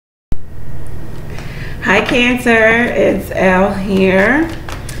Hi Cancer, it's Elle here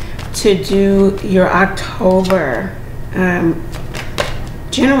to do your October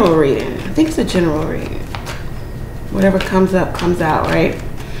general reading. I think it's a general reading. Whatever comes up comes out, right?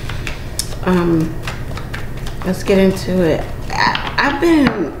 Let's get into it. I've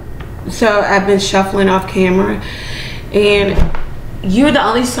been shuffling off camera, and you're the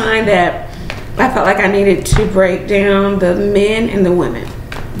only sign that I felt like I needed to break down the men and the women,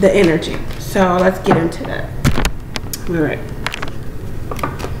 the energy. So let's get into that. All right.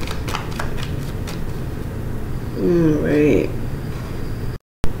 All right.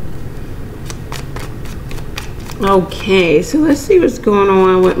 Okay, so let's see what's going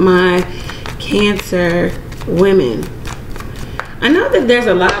on with my Cancer women. I know that there's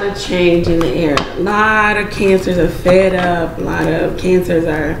a lot of change in the air. A lot of Cancers are fed up. A lot of Cancers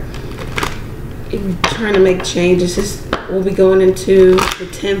are trying to make changes. We'll be going into the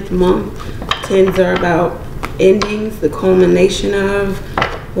 10th month. 10s are about endings, the culmination of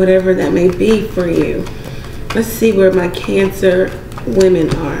whatever that may be for you. Let's see where my Cancer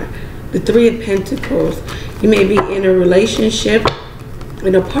women are. The 3 of Pentacles. You may be in a relationship,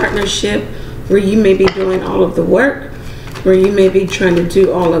 in a partnership, where you may be doing all of the work, where you may be trying to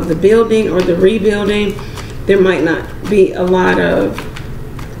do all of the building or the rebuilding. There might not be a lot of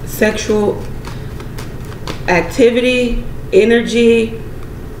sexual activity, energy.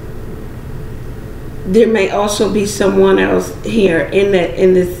 There may also be someone else here in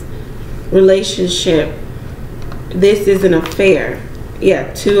this relationship. This is an affair.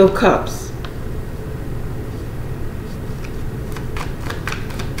 Yeah, 2 of Cups.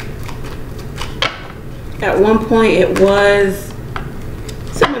 At one point it was,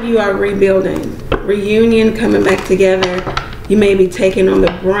 some of you are rebuilding, reunion, coming back together. You may be taking on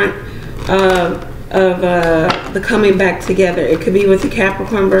the brunt of the coming back together. It could be with the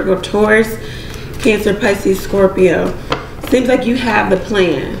Capricorn, Virgo, Taurus, Cancer, Pisces, Scorpio. Seems like you have the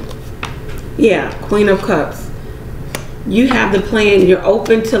plan. Yeah, Queen of Cups. You have the plan. You're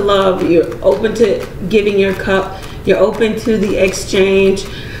open to love. You're open to giving your cup. You're open to the exchange.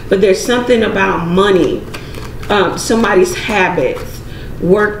 But there's something about money, somebody's habits,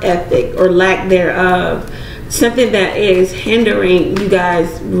 work ethic, or lack thereof. Something that is hindering you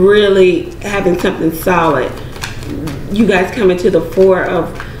guys really having something solid. You guys coming to the 4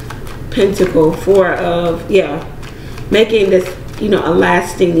 of Pentacles, 4 of, yeah, making this, you know, a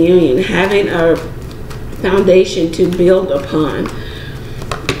lasting union, having a foundation to build upon.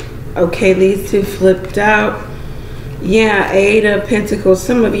 Okay, these 2 flipped out. Yeah, 8 of Pentacles.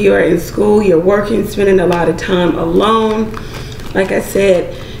 Some of you are in school, you're working, spending a lot of time alone. Like I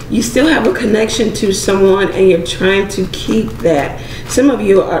said, you still have a connection to someone and you're trying to keep that. Some of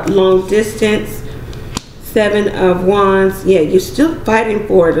you are long distance. 7 of Wands. Yeah, you're still fighting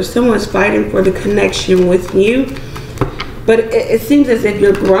for it, or someone's fighting for the connection with you. But it seems as if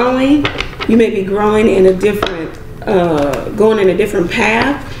you're growing. You may be growing in a different, going in a different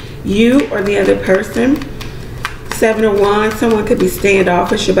path. You or the other person. 7 of Wands. Someone could be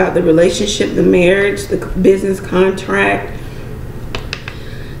standoffish about the relationship, the marriage, the business contract.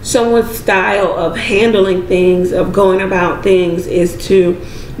 Someone's style of handling things, of going about things, is to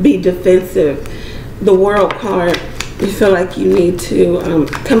be defensive. The World card, you feel like you need to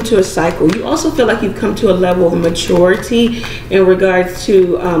come to a cycle. You also feel like you've come to a level of maturity in regards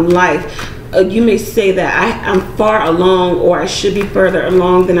to life. You may say that I'm far along, or I should be further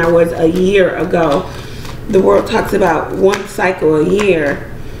along than I was a year ago. The World talks about 1 cycle a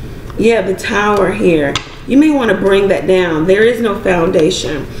year. Yeah, the Tower here. You may want to bring that down. There is no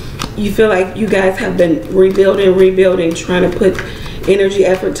foundation. You feel like you guys have been rebuilding, trying to put energy,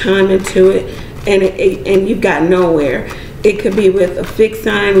 effort, time into it, and you've got nowhere. It could be with a fixed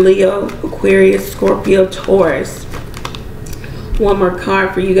sign, Leo, Aquarius, Scorpio, Taurus. One more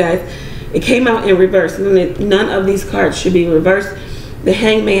card for you guys. It came out in reverse. None of these cards should be reversed. The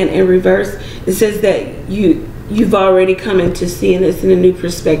Hangman in reverse. It says that you've already come into seeing this in a new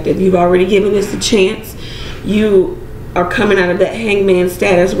perspective. You've already given this a chance. You are coming out of that Hangman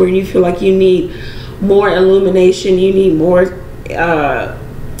status where you feel like you need more illumination. You need more,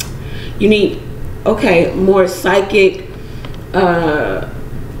 more psychic,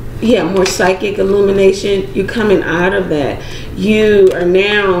 more psychic illumination. You're coming out of that. You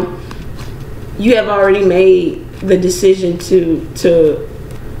have already made the decision to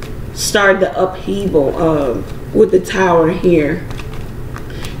start the upheaval with the Tower here.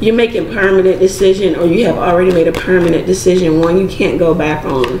 You're making permanent decision, or you have already made a permanent decision, one you can't go back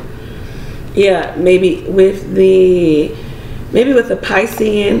on. Yeah, maybe with the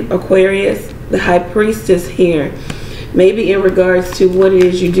Piscean, Aquarius, the High Priestess here. Maybe in regards to what it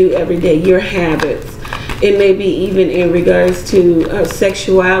is you do every day, your habits. It may be even in regards to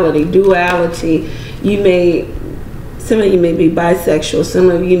sexuality, duality. Some of you may be bisexual. Some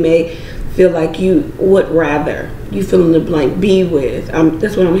of you may feel like you would rather, you fill in the blank, be with.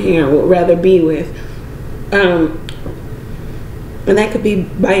 That's what I'm hearing, would rather be with. And that could be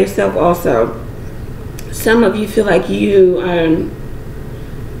by yourself also. Some of you feel like you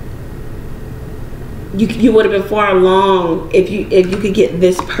would have been far along if you could get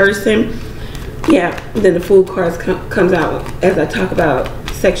this person. Yeah, then the Fool cards comes out as I talk about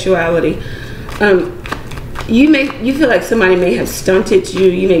sexuality. You feel like somebody may have stunted you.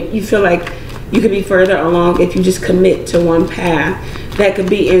 You feel like you could be further along if you just commit to one path. That could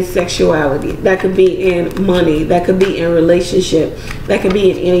be in sexuality. That could be in money. That could be in relationship. That could be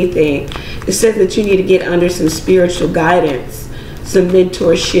in anything. It says that you need to get under some spiritual guidance, some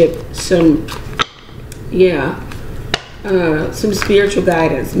mentorship, some spiritual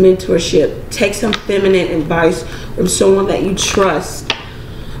guidance, mentorship. Take some feminine advice from someone that you trust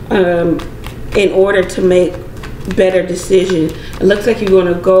in order to make better decisions. It looks like you're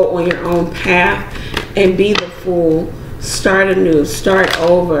going to go on your own path and be the Fool. Start anew, start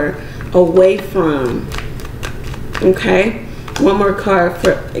over, away from. Okay? One more card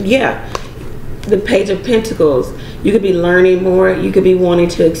for, the Page of Pentacles. You could be learning more. You could be wanting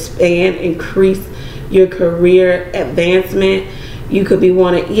to expand, increase your career advancement. You could be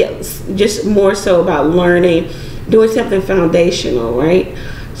wanting, just more so about learning, doing something foundational, right?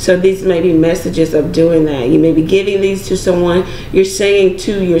 So these may be messages of doing that. You may be giving these to someone. You're saying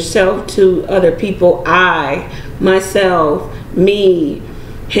to yourself, to other people, I, myself, me,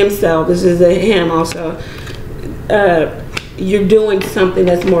 himself. This is a him also. You're doing something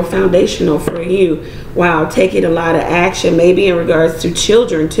that's more foundational for you. Wow, taking a lot of action, maybe in regards to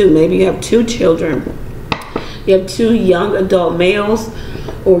children too. Maybe you have 2 children. You have 2 young adult males,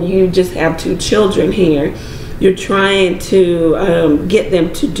 or you just have 2 children here. You're trying to get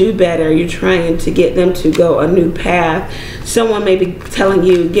them to do better. You're trying to get them to go a new path. Someone may be telling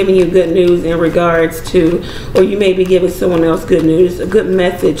you, giving you good news in regards to, or you may be giving someone else good news, a good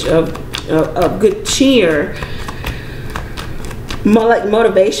message of good cheer. More like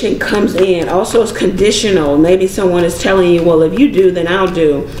motivation comes in. Also, it's conditional. Maybe someone is telling you, well, if you do, then I'll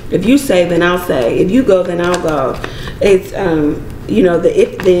do. If you say, then I'll say. If you go, then I'll go. It's, the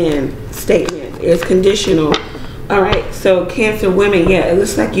if-then statement is conditional. All right, so Cancer women, it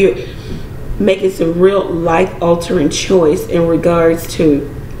looks like you're making some real life-altering choice in regards to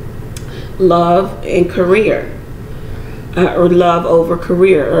love and career, or love over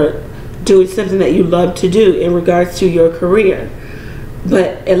career, or doing something that you love to do in regards to your career.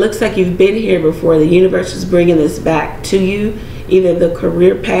 But it looks like you've been here before. The universe is bringing this back to you, either the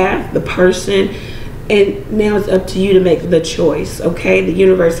career path, the person, and now it's up to you to make the choice, okay? The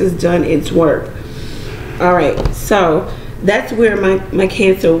universe has done its work. All right, so that's where my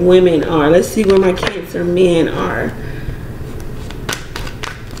Cancer women are. Let's see where my Cancer men are.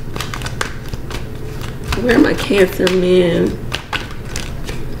 Where are my Cancer men?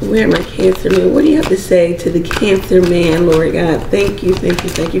 Where are my Cancer men? What do you have to say to the Cancer man, Lord God? Thank you, thank you,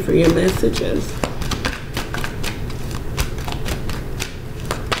 thank you for your messages.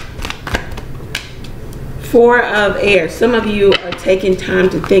 Four of Air. Some of you are taking time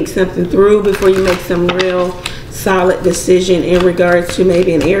to think something through before you make some real solid decision in regards to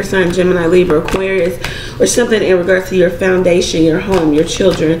maybe an air sign, Gemini, Libra, Aquarius, or something in regards to your foundation, your home, your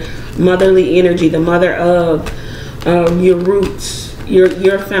children, motherly energy, the mother of your roots,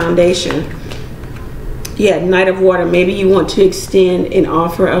 your foundation. Knight of Water. Maybe you want to extend an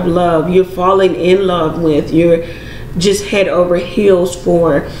offer of love. You're falling in love with. You're just head over heels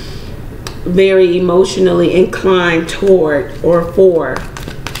for, very emotionally inclined toward or for.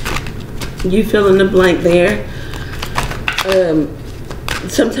 You fill in the blank there.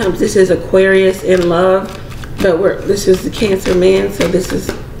 Sometimes this is Aquarius in love, but this is the Cancer man, so this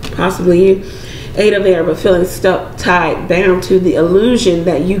is possibly you. 8 of Air, but feeling stuck, tied, bound to the illusion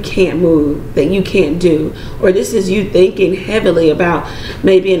that you can't move, that you can't do. Or this is you thinking heavily about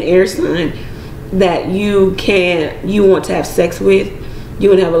maybe an air sign that you want to have sex with, you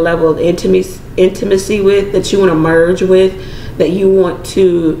want to have a level of intimacy with, that you want to merge with, that you want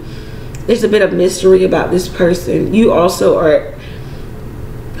to, there's a bit of mystery about this person. You also are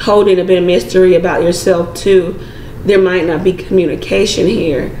holding a bit of mystery about yourself too. There might not be communication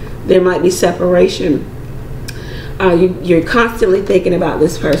here. There might be separation. You're constantly thinking about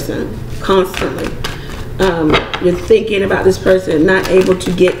this person. Constantly. You're thinking about this person, not able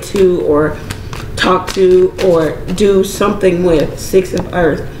to get to or talk to or do something with. 6 of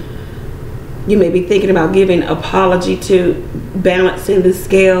Earth. You may be thinking about giving apology to, balancing the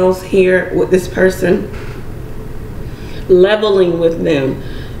scales here with this person. leveling with them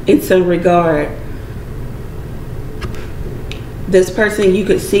in some regard. This person, you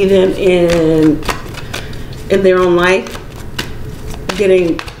could see them in their own life,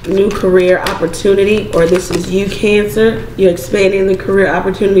 getting new career opportunity, or this is you, Cancer. You're expanding the career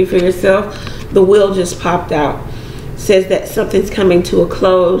opportunity for yourself. The wheel just popped out. Says that something's coming to a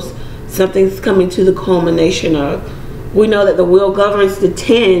close. Something's coming to the culmination of. We know that the wheel governs the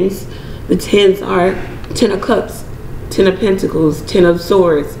tens. The tens are 10 of Cups, 10 of Pentacles, 10 of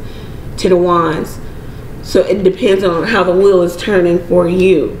Swords, 10 of Wands. So it depends on how the wheel is turning for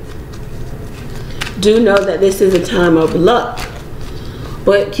you. Do know that this is a time of luck.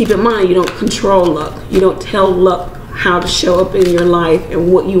 But keep in mind, you don't control luck. You don't tell luck how to show up in your life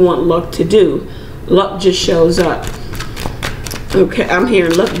and what you want luck to do. Luck just shows up. Okay, I'm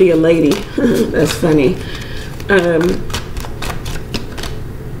hearing luck be a lady. That's funny.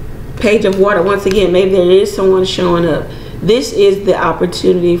 Page of Water. Once again, maybe there is someone showing up. This is the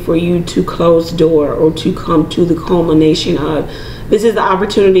opportunity for you to close door or to come to the culmination of. This is the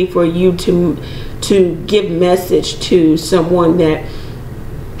opportunity for you to give message to someone that.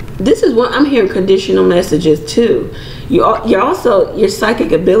 This is what I'm hearing, conditional messages too. You're also, your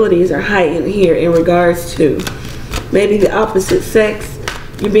psychic abilities are heightened here in regards to maybe the opposite sex.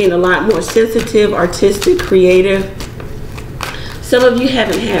 You're being a lot more sensitive, artistic, creative. Some of you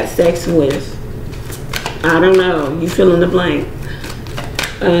haven't had sex with. I don't know. You fill in the blank.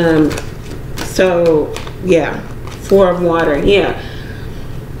 So yeah, 4 of Water. Yeah.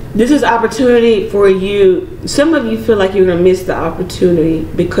 This is opportunity for you. Some of you feel like you're going to miss the opportunity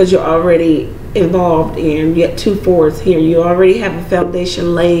because you're already involved in. You get 2 4s here. You already have a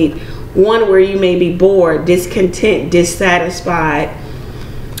foundation laid. One where you may be bored, discontent, dissatisfied.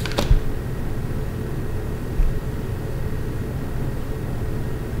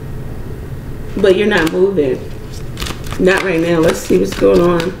 But you're not moving. Not right now. Let's see what's going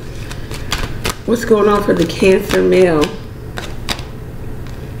on. What's going on for the Cancer male?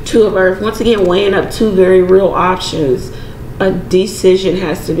 2 of Earth. Once again, weighing up 2 very real options. A decision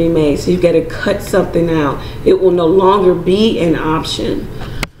has to be made. So you've got to cut something out. It will no longer be an option.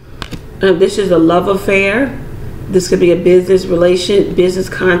 This is a love affair. This could be a business relation, business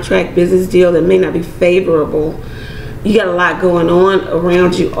contract, business deal that may not be favorable. You got a lot going on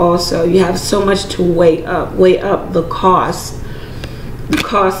around you also. You have so much to weigh up. Weigh up the cost. The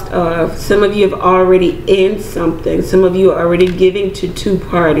cost of, some of you have already in something. Some of you are already giving to 2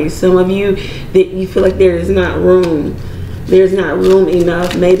 parties. Some of you, that you feel like there is not room. There's not room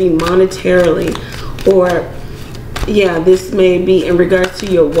enough, maybe monetarily. Or, yeah, this may be in regards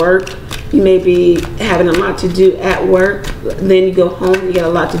to your work. You may be having a lot to do at work. Then you go home, you got a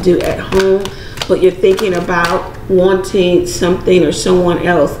lot to do at home. But you're thinking about wanting something or someone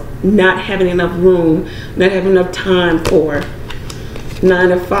else. Not having enough room. Not having enough time for.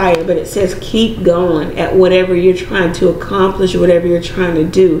 9 of Fire, but it says keep going at whatever you're trying to accomplish, whatever you're trying to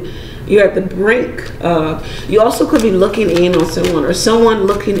do. You're at the brink of. You also could be looking in on someone, or someone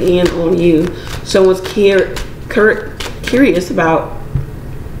looking in on you. Someone's curious about.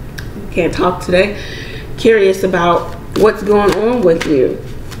 Can't talk today. Curious about what's going on with you.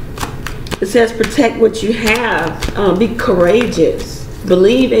 It says protect what you have. Be courageous.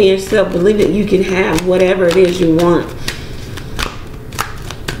 Believe in yourself. Believe that you can have whatever it is you want.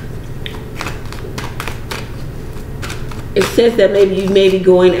 It says that maybe you may be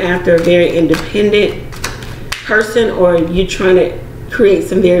going after a very independent person, or you're trying to create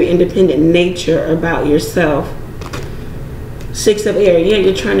some very independent nature about yourself. 6 of Air. Yeah,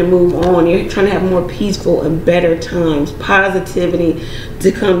 you're trying to move on. You're trying to have more peaceful and better times. Positivity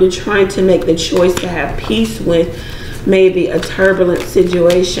to come. You're trying to make the choice to have peace with maybe a turbulent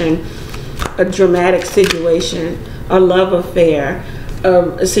situation, a dramatic situation, a love affair,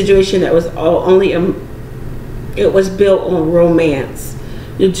 a situation that was it was built on romance.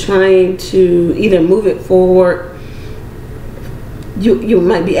 You're trying to either move it forward. You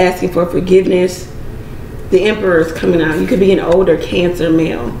might be asking for forgiveness. The Emperor is coming out. You could be an older Cancer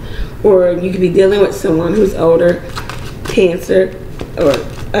male, or you could be dealing with someone who's older, Cancer, or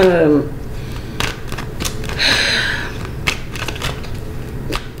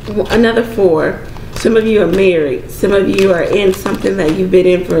another 4. Some of you are married. Some of you are in something that you've been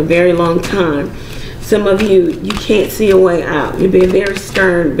in for a very long time. Some of you can't see a way out. You're being very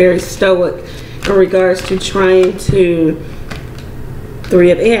stern, very stoic in regards to trying to,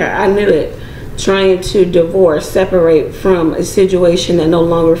 3 of Air, I knew it, trying to divorce, separate from a situation that no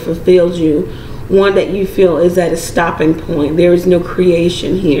longer fulfills you, one that you feel is at a stopping point. There is no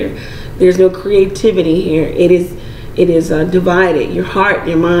creation here. There's no creativity here. It is divided. Your heart,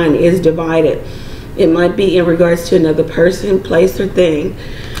 your mind is divided. It might be in regards to another person, place, or thing.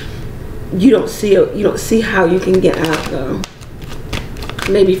 You don't see how you can get out though.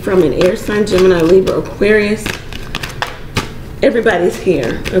 Maybe from an air sign, Gemini, Libra, Aquarius. Everybody's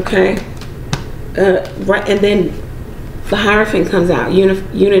here, okay? Right, and then the Hierophant comes out,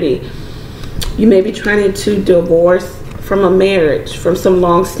 unity. You may be trying to divorce from a marriage, from some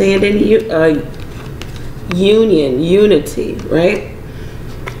long-standing union, unity, right?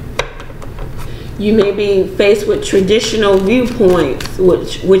 You may be faced with traditional viewpoints,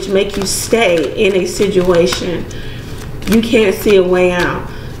 which make you stay in a situation. You can't see a way out.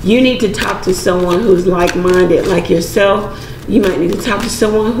 You need to talk to someone who's like-minded, like yourself. You might need to talk to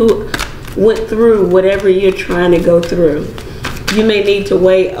someone who went through whatever you're trying to go through. You may need to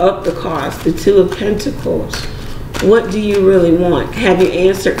weigh up the cost, the Two of Pentacles. What do you really want? Have you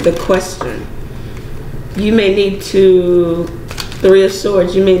answered the question? You may need to, Three of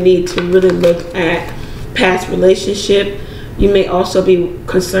Swords, you may need to really look at past relationship. You may also be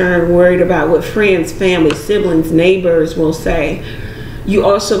concerned, worried about what friends, family, siblings, neighbors will say. You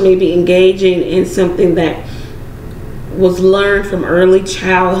also may be engaging in something that was learned from early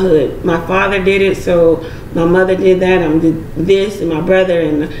childhood. My father did it, so my mother did that, I did this, and my brother,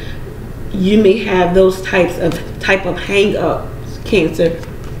 and you may have those type of hang-ups, Cancer.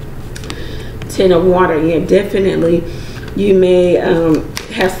 Ten of Water, yeah, definitely. You may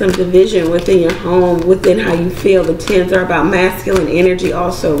have some division within your home, within how you feel. The tens are about masculine energy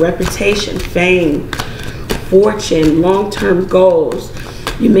also, reputation, fame, fortune, long-term goals.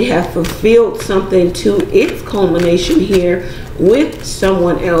 You may have fulfilled something to its culmination here with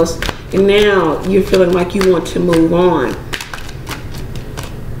someone else, and now you're feeling like you want to move on.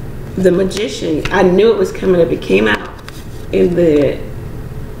 The Magician, I knew it was coming up. It came out in the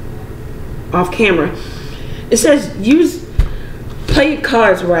off camera. It says play your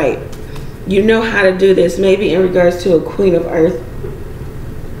cards right. You know how to do this. Maybe in regards to a Queen of Earth,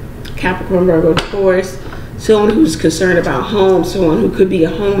 Capricorn, Virgo, Taurus, someone who's concerned about home, someone who could be a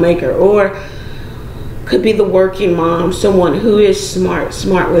homemaker, or could be the working mom, someone who is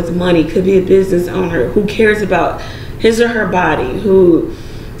smart with money, could be a business owner who cares about his or her body, who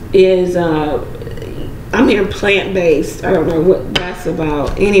is I'm hearing plant-based. I don't know what that's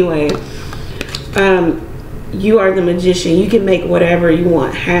about. Anyway, you are the Magician. You can make whatever you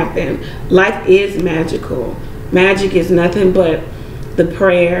want happen. Life is magical. Magic is nothing but the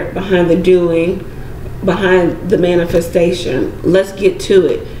prayer behind the doing, behind the manifestation. Let's get to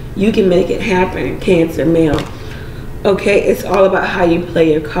it. You can make it happen, Cancer male. Okay, it's all about how you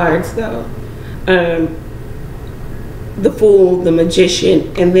play your cards though. The Fool, the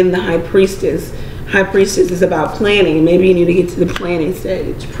Magician, and then the High Priestess. High Priestess is about planning. Maybe you need to get to the planning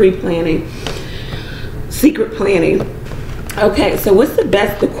stage, pre-planning, secret planning. Okay, so what's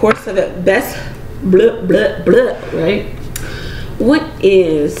the course of it? Best, blah, blah, blah, right? What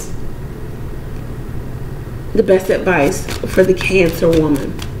is the best advice for the Cancer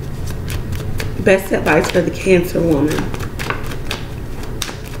woman? Best advice for the Cancer woman.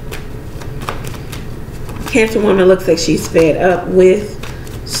 Cancer woman looks like she's fed up with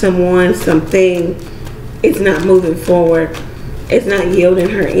someone, something. It's not moving forward. It's not yielding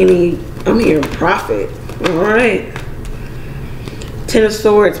her any, I'm hearing profit. All right. Ten of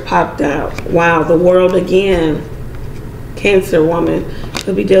Swords popped out. Wow, the World again. Cancer woman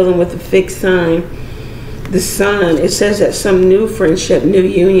could be dealing with a fixed sign. The Sun, it says that some new friendship, new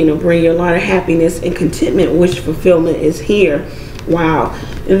union will bring you a lot of happiness and contentment. Wish fulfillment is here. Wow.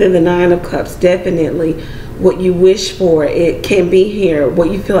 And then the Nine of Cups, definitely. What you wish for, it can be here. What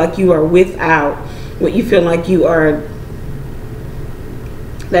you feel like you are without, what you feel like you are,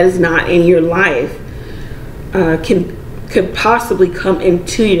 that is not in your life, could possibly come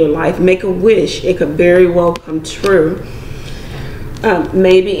into your life. Make a wish. It could very well come true.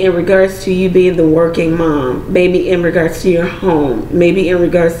 Maybe in regards to you being the working mom, maybe in regards to your home, maybe in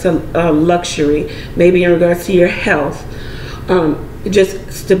regards to luxury, maybe in regards to your health,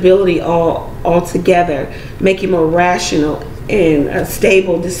 just stability all together, make you more rational and a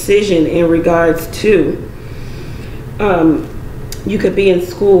stable decision in regards to, you could be in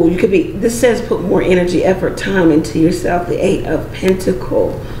school, you could be, this says put more energy, effort, time into yourself. The Eight of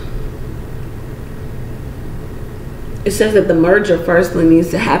Pentacles. It says that the merger firstly needs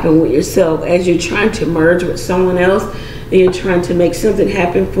to happen with yourself. As you're trying to merge with someone else, and you're trying to make something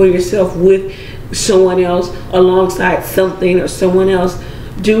happen for yourself with someone else, alongside something or someone else,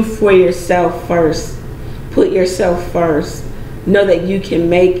 do for yourself first. Put yourself first. Know that you can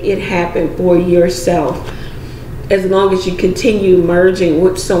make it happen for yourself. as long as you continue merging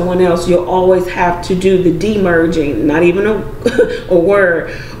with someone else, you'll always have to do the demerging, not even a word,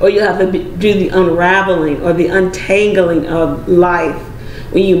 or you'll have to do the unraveling or the untangling of life.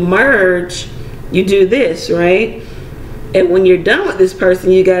 When you merge, you do this, right? And when you're done with this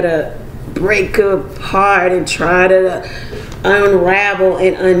person, you gotta break apart and try to unravel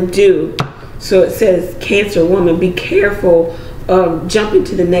and undo. So it says, Cancer woman, be careful of jumping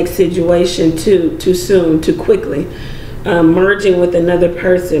to the next situation too soon, too quickly. Merging with another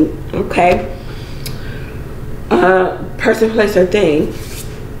person, okay? Person, place, or thing.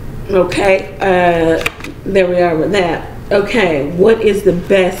 Okay, there we are with that. Okay, what is the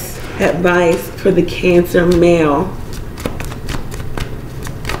best advice for the Cancer male?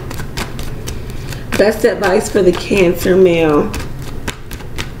 Best advice for the Cancer male.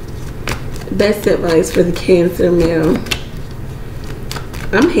 Best advice for the Cancer male.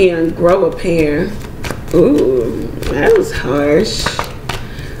 I'm hearing grow a pair. Ooh, that was harsh.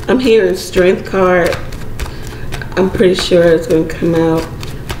 I'm hearing Strength card. I'm pretty sure it's going to come out.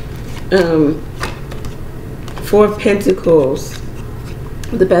 Four of Pentacles.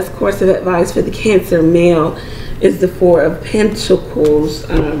 The best course of advice for the Cancer male is the Four of Pentacles.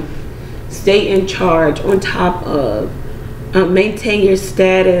 Stay in charge, on top of. Maintain your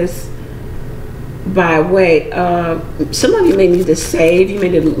status by way of, some of you may need to save. You may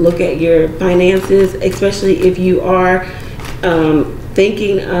need to look at your finances, especially if you are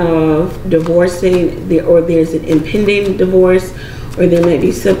thinking of divorcing, or there's an impending divorce, or there may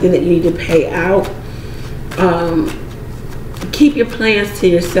be something that you need to pay out. Keep your plans to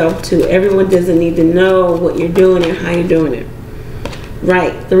yourself too. Everyone doesn't need to know what you're doing and how you're doing it.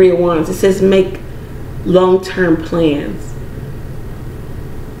 Right, Three of Wands. It says make long-term plans.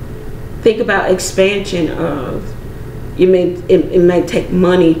 Think about expansion of, it may take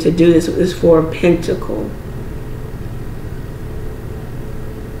money to do this with this Four of Pentacles.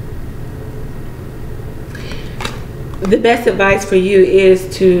 The best advice for you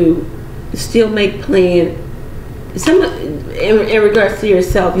is to still make plans. In regards to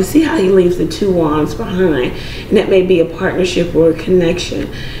yourself, you see how he leaves the Two Wands behind, and that may be a partnership or a connection.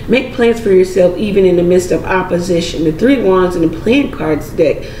 Make plans for yourself even in the midst of opposition. The Three Wands in the Plan cards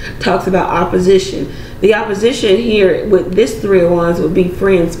deck talks about opposition. The opposition here with this Three of Wands would be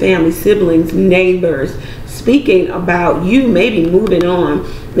friends, family, siblings, neighbors, speaking about you maybe moving on,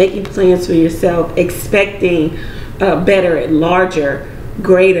 making plans for yourself, expecting better, larger,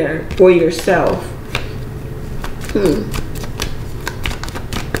 greater for yourself.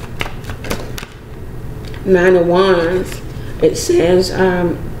 Nine of Wands. It says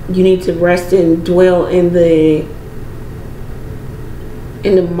you need to rest and dwell in the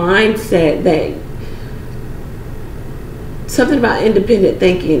mindset that something about independent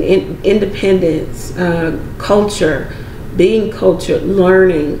thinking, independence, culture, being cultured,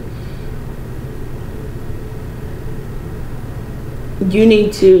 learning. You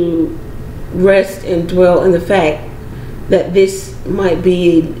need to rest and dwell in the fact that this might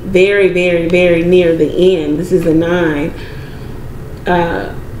be very, very, very near the end. This is a 9.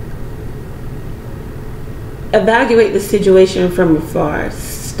 Evaluate the situation from afar.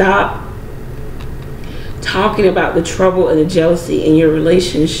 Stop talking about the trouble and the jealousy in your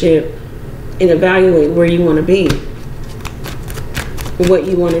relationship and evaluate where you want to be, what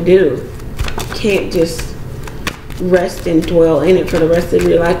you want to do. You can't just rest and dwell in it for the rest of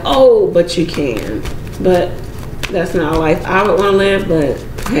your life. Oh, but you can. But that's not a life I would want to live, but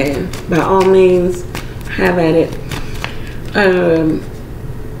hey, by all means, have at it.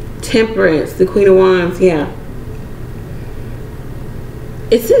 Temperance, the Queen of Wands, yeah.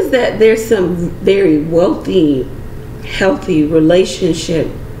 It says that there's some very wealthy, healthy relationship,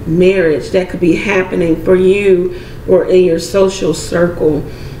 marriage that could be happening for you or in your social circle,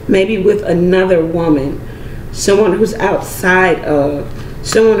 maybe with another woman, someone who's outside of,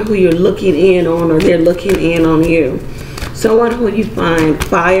 someone who you're looking in on, or they're looking in on you. Someone who you find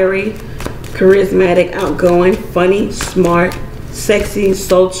fiery, charismatic, outgoing, funny, smart, sexy,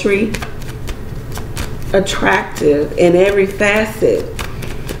 sultry, attractive in every facet.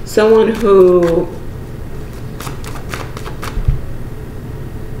 Someone who,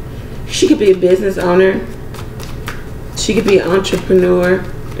 she could be a business owner. She could be an entrepreneur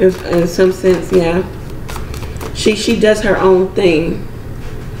in some sense, yeah. She does her own thing.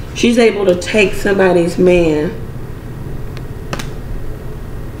 She's able to take somebody's man.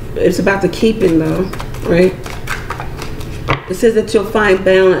 It's about the keeping though, right? It says that you'll find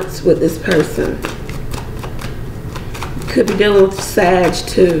balance with this person. Could be dealing with Sag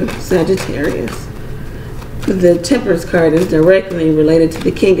too, Sagittarius. The Temperance card is directly related to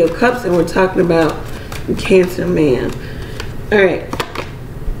the King of Cups, and we're talking about Cancer man. All right.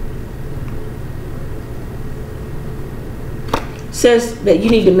 Says that you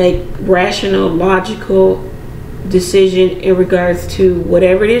need to make rational, logical decision in regards to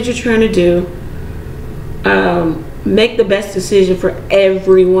whatever it is you're trying to do. Make the best decision for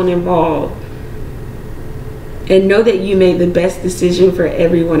everyone involved. And know that you made the best decision for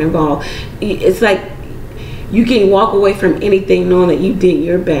everyone involved. It's like you can walk away from anything knowing that you did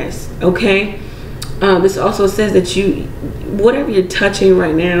your best, okay? This also says that whatever you're touching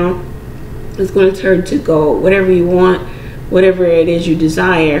right now is going to turn to gold. Whatever you want, whatever it is you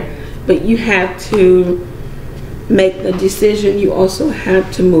desire. But you have to make the decision. You also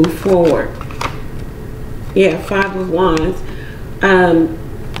have to move forward. Yeah, 5 of Wands.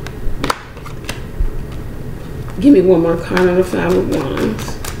 Give me one more card on the 5 of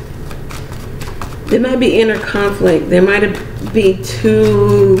Wands. There might be inner conflict. There might be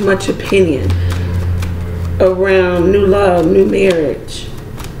too much opinion around new love, new marriage.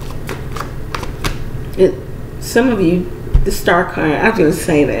 And some of you, the Star card, I was going to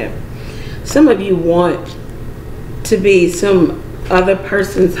say that. Some of you want to be some other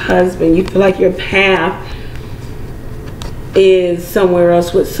person's husband. You feel like your path is somewhere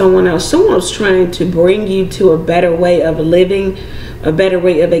else with someone else. Someone's trying to bring you to a better way of living, a better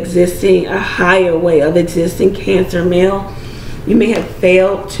way of existing, a higher way of existing, Cancer male. You may have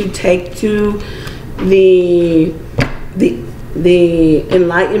failed to take to the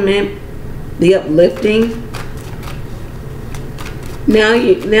enlightenment, the uplifting. Now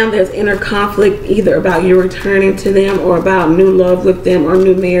there's inner conflict, either about you returning to them or about new love with them or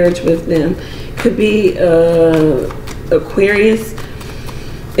new marriage with them. Could be Aquarius.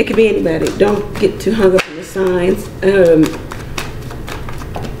 It could be anybody. Don't get too hung up on the signs.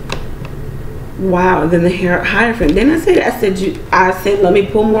 Wow. Then the Hierophant. Then I said, let me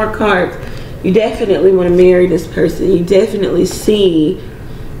pull more cards. You definitely want to marry this person. You definitely see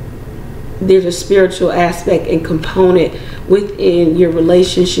there's a spiritual aspect and component within your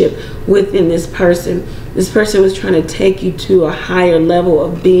relationship, within this person. This person was trying to take you to a higher level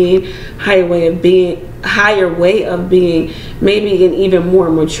of being, higher way of being, maybe an even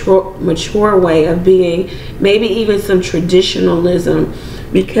more mature way of being, maybe even some traditionalism,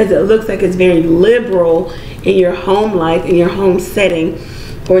 because it looks like it's very liberal in your home life, in your home setting,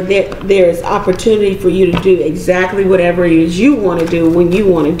 or that there's opportunity for you to do exactly whatever it is you want to do when you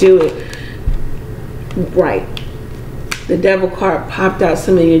want to do it. Right. The Devil card popped out.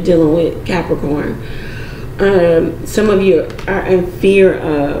 Some of you are dealing with Capricorn. Some of you are in fear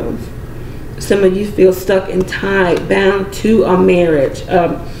of. Some of you feel stuck and tied, bound to a marriage,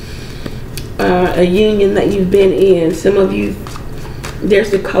 a union that you've been in. Some of you,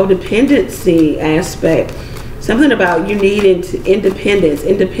 there's the codependency aspect. Something about you needing independence,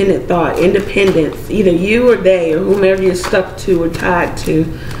 independent thought, independence. Either you or they or whomever you're stuck to or tied to.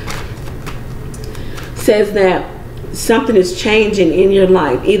 Says that something is changing in your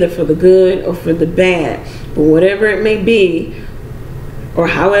life, either for the good or for the bad. But whatever it may be, or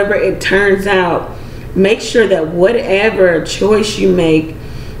however it turns out, make sure that whatever choice you make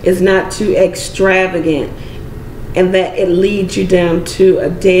is not too extravagant and that it leads you down to a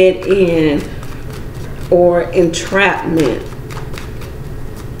dead end or entrapment.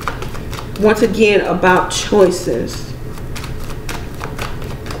 Once again, about choices.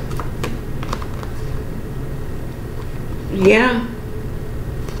 Yeah.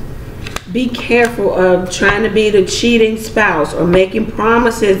 Be careful of trying to be the cheating spouse or making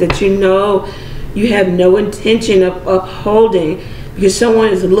promises that you know you have no intention of upholding because someone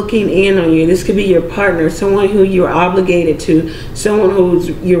is looking in on you. This could be your partner, someone who you're obligated to, someone who's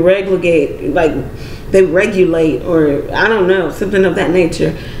you regulate, like they regulate, or I don't know, something of that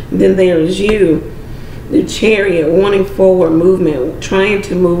nature. And then there's you, the Chariot, wanting forward movement, trying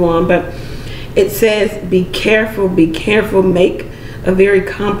to move on. But it says be careful, make a very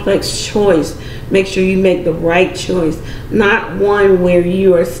complex choice. Make sure you make the right choice, not one where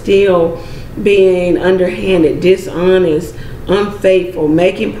you are still being underhanded, dishonest, unfaithful,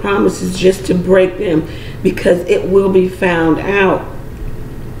 making promises just to break them, because it will be found out.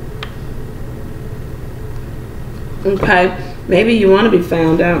 Okay, maybe you want to be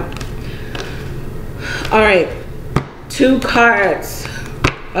found out. All right, 2 cards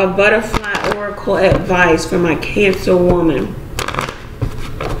of Butterfly Oracle advice for my Cancer woman.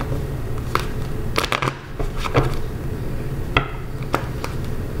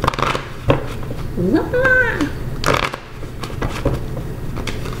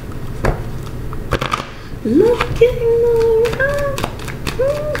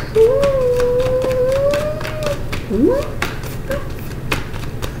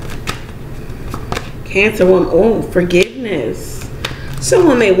 Cancer woman, oh, forgiveness.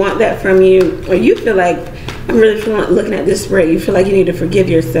 Someone may want that from you, or you feel like, I'm really feeling, looking at this spread, you feel like you need to forgive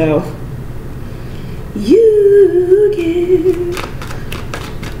yourself. You get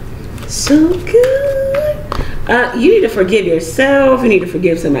so good. You need to forgive yourself. You need to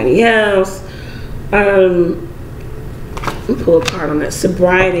forgive somebody else. Let me pull a card on that.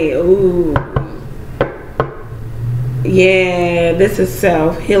 Sobriety. Ooh. Yeah, this is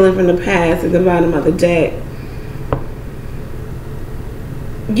self. Healing from the past at the bottom of the deck.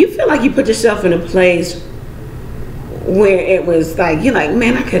 You feel like you put yourself in a place where it was like, you're like,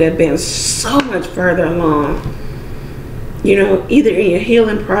 man, I could have been so much further along. You know, either in your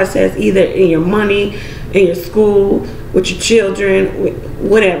healing process, either in your money, in your school, with your children, with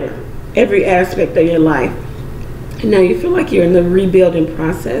whatever. Every aspect of your life. And now you feel like you're in the rebuilding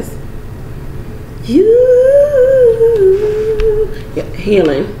process. Yeah,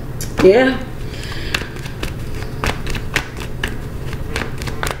 healing. Yeah.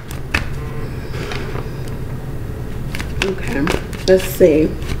 Okay, let's see.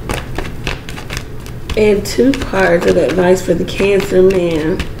 And 2 cards of advice for the Cancer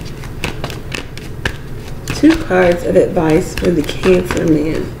man. 2 cards of advice for the Cancer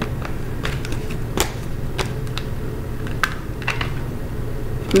man.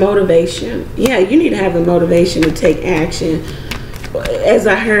 Motivation. Yeah, you need to have the motivation to take action. As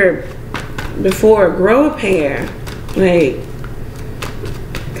I heard before, grow a pair. Like,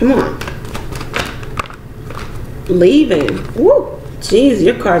 come on. Leaving. Woo. Jeez,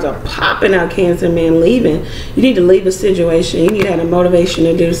 your cards are popping out, Cancer man. Leaving. You need to leave a situation. You need to have the motivation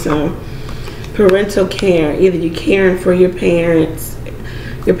to do so. Parental care. Either you're caring for your parents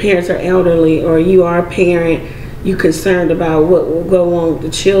are elderly, or you are a parent, you concerned about what will go on with the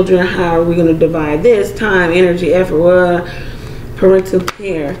children, how are we going to divide this time, energy, effort, parental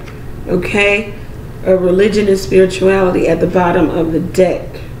care. Okay? A religion and spirituality at the bottom of the deck.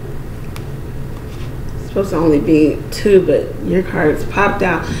 Supposed to only be 2, but your cards popped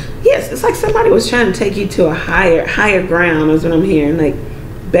out. Yes, it's like somebody was trying to take you to a higher ground, is what I'm hearing, like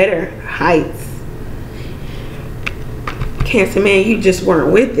better heights. Cancer man, you just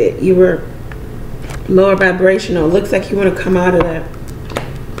weren't with it. You were lower vibrational. Looks like you want to come out of that.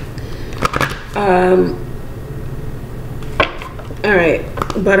 All right,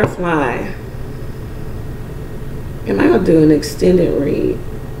 butterfly. Am I gonna do an extended read?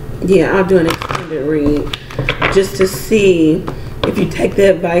 Yeah, I'll do an extended read just to see if you take the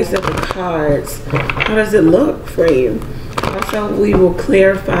advice of the cards. How does it look for you? Also, we will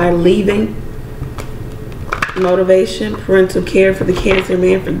clarify leaving, motivation, parental care for the Cancer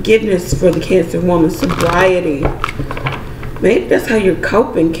man, forgiveness for the Cancer woman, sobriety. Maybe that's how you're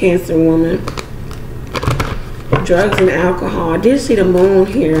coping, Cancer woman. Drugs and alcohol. I did see the moon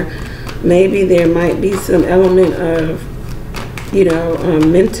here. Maybe there might be some element of, you know,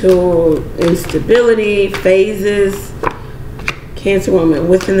 mental instability, phases. Cancer woman,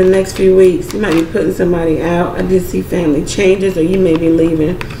 within the next few weeks, you might be putting somebody out. I did see family changes, or you may be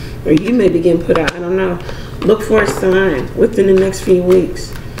leaving, or you may be getting put out. I don't know. Look for a sign within the next few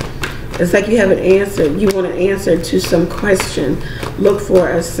weeks. It's like you have an answer. You want an answer to some question. Look for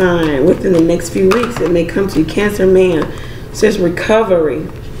a sign within the next few weeks. It may come to you. Cancer man says recovery.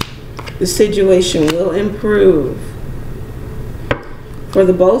 The situation will improve. For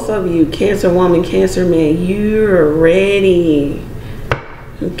the both of you, Cancer woman, Cancer man, you're ready.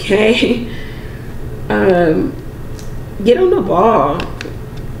 Okay? Get on the ball.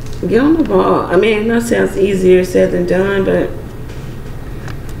 Get on the ball. I mean, that sounds easier said than done, but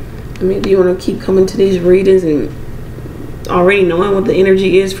I mean, do you want to keep coming to these readings and already knowing what the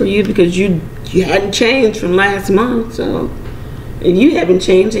energy is for you, because you hadn't changed from last month, so, and you haven't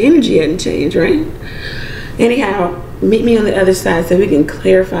changed, the energy hadn't changed, right? Anyhow, meet me on the other side so we can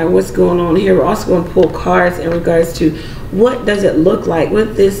clarify what's going on here. We're also going to pull cards in regards to what does it look like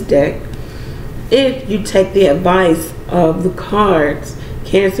with this deck if you take the advice of the cards.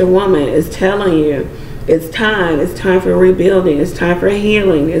 Cancer woman is telling you it's time for rebuilding, it's time for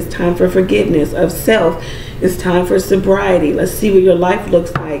healing, it's time for forgiveness of self, it's time for sobriety. Let's see what your life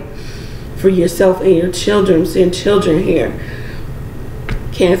looks like for yourself and your children. I'm seeing children here.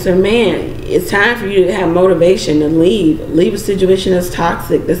 Cancer man, it's time for you to have motivation to leave a situation that's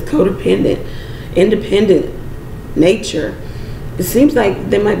toxic, that's codependent, independent nature. It seems like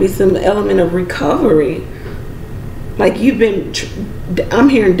there might be some element of recovery, like you've been I'm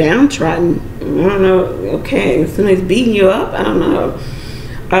hearing downtrodden. I don't know. Okay, somebody's beating you up. I don't know.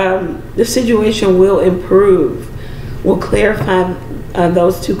 The situation will improve. We'll clarify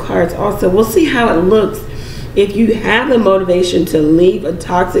those 2 cards also. We'll see how it looks if you have the motivation to leave a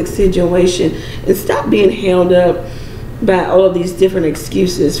toxic situation and stop being held up by all of these different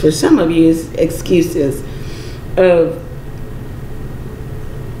excuses. For some of you, it's excuses of,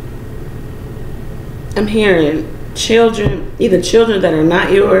 I'm hearing children, either children that are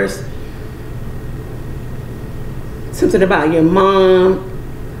not yours, something about your mom,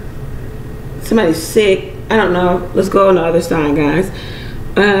 somebody's sick, I don't know. Let's go on the other side, guys.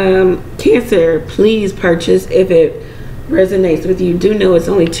 Cancer, please purchase if it resonates with you. Do know it's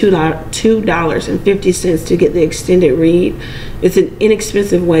only $2.50 to get the extended read. It's an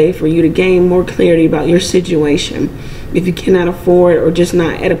inexpensive way for you to gain more clarity about your situation. If you cannot afford or just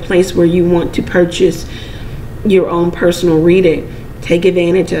not at a place where you want to purchase your own personal reading, take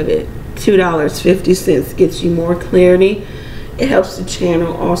advantage of it. $2.50 gets you more clarity. It helps the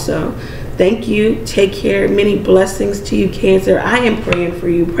channel also. Thank you. Take care. Many blessings to you, Cancer. I am praying for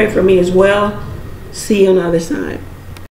you. Pray for me as well. See you on the other side.